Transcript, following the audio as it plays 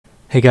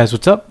Hey guys,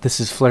 what's up? This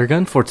is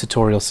Flaregun for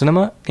Tutorial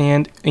Cinema,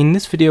 and in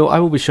this video I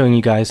will be showing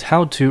you guys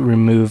how to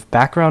remove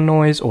background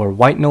noise or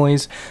white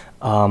noise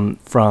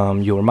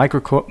from your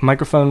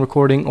microphone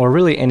recording or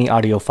really any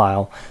audio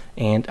file.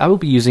 And I will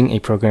be using a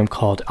program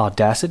called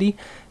Audacity.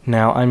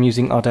 Now I'm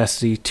using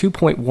Audacity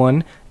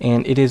 2.1,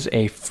 and it is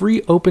a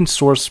free open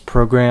source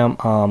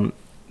program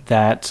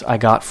that I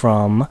got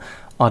from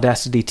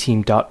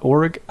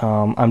audacityteam.org.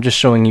 I'm just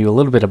showing you a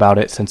little bit about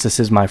it since this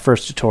is my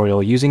first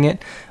tutorial using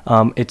it.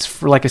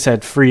 It's, like I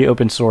said, free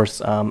open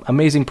source,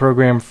 amazing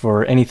program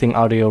for anything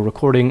audio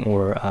recording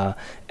or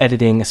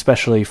editing,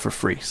 especially for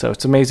free. So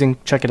it's amazing.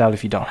 Check it out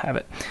if you don't have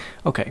it.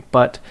 Okay,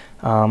 but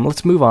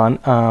let's move on.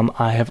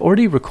 I have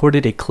already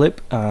recorded a clip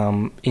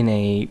in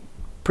a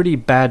pretty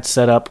bad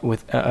setup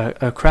with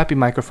a crappy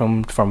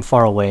microphone from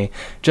far away,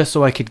 just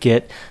so I could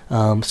get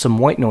some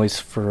white noise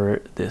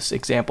for this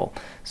example.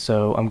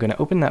 So I'm going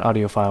to open that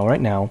audio file right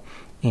now,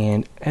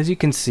 and as you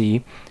can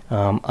see,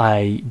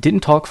 I didn't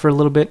talk for a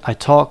little bit. I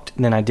talked,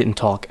 and then I didn't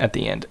talk at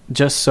the end,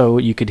 just so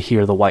you could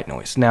hear the white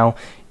noise. Now,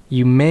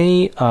 you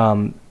may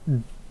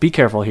be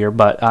careful here,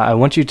 but I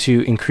want you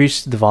to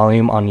increase the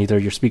volume on either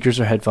your speakers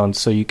or headphones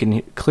so you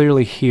can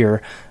clearly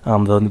hear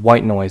the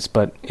white noise,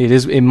 but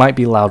it might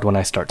be loud when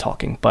I start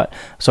talking.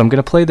 So I'm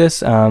going to play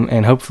this,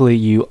 and hopefully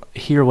you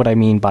hear what I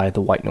mean by the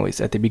white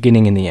noise at the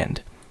beginning and the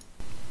end.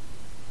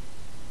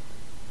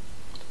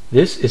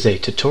 This is a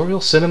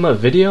tutorial cinema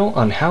video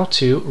on how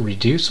to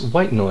reduce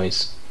white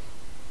noise.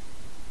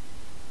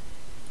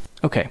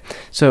 Okay,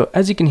 so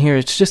as you can hear,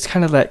 it's just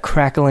kind of that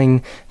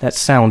crackling, that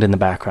sound in the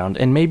background,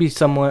 and maybe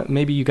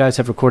you guys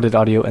have recorded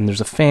audio and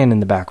there's a fan in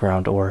the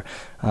background, or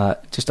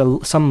just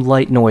some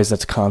light noise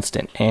that's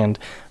constant. And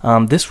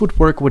this would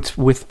work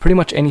with pretty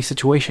much any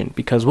situation,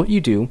 because what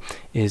you do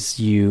is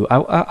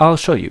I'll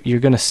show you. You're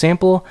going to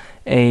sample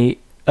a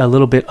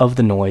little bit of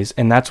the noise,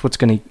 and that's what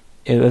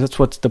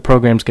the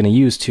program's going to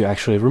use to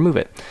actually remove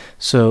it.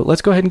 So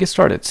let's go ahead and get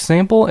started.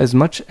 Sample as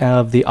much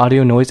of the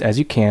audio noise as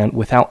you can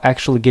without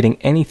actually getting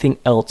anything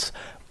else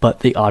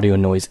but the audio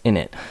noise in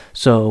it.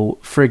 So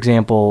for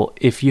example,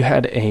 if you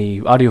had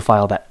a audio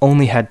file that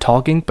only had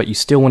talking but you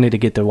still wanted to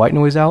get the white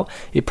noise out,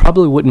 it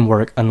probably wouldn't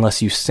work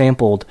unless you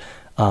sampled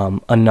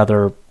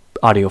another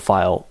audio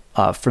file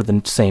for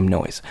the same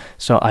noise.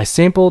 So I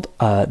sampled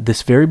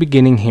this very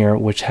beginning here,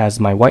 which has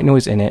my white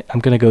noise in it. I'm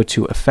going to go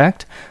to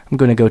Effect, I'm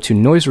going to go to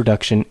Noise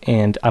Reduction,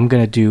 and I'm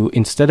going to do,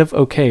 instead of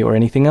OK or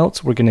anything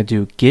else, we're going to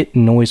do Get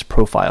Noise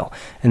Profile.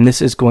 And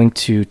this is going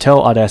to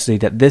tell Audacity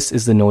that this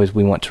is the noise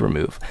we want to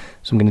remove.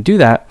 So I'm going to do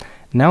that.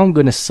 Now I'm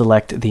going to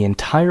select the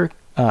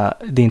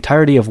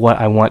entirety of what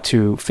I want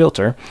to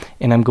filter,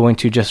 and I'm going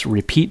to just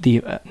repeat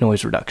the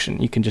noise reduction.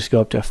 You can just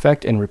go up to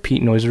Effect and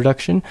repeat noise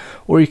reduction,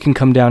 or you can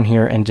come down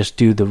here and just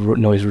do the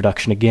noise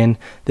reduction again.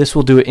 This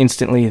will do it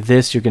instantly.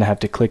 This, you're going to have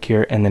to click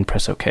here and then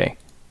press OK.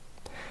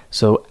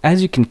 So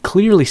as you can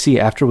clearly see,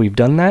 after we've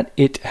done that,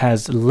 it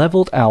has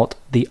leveled out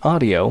the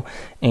audio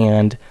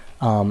and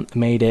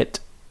made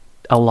it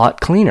a lot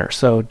cleaner.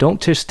 So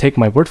don't just take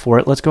my word for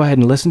it. Let's go ahead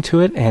and listen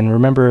to it, and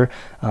remember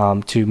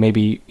to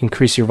maybe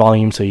increase your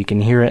volume so you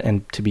can hear it,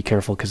 and to be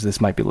careful because this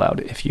might be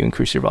loud if you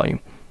increase your volume.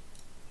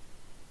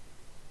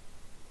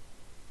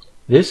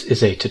 This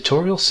is a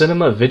tutorial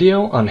cinema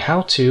video on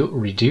how to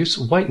reduce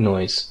white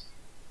noise.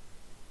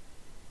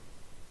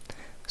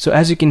 So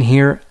as you can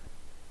hear,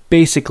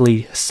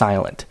 basically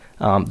silent.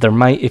 There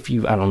might, if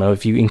you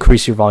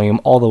increase your volume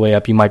all the way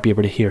up, you might be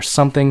able to hear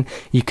something.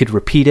 You could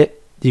repeat it.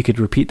 You could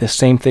repeat the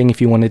same thing if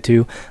you wanted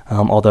to,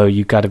 although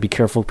you've got to be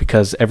careful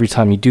because every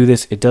time you do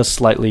this, it does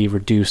slightly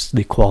reduce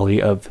the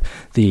quality of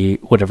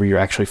whatever you're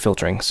actually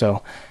filtering.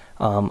 So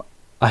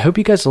I hope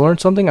you guys learned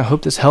something. I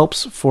hope this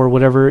helps for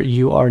whatever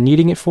you are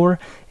needing it for,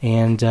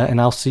 and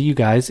I'll see you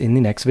guys in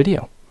the next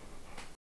video.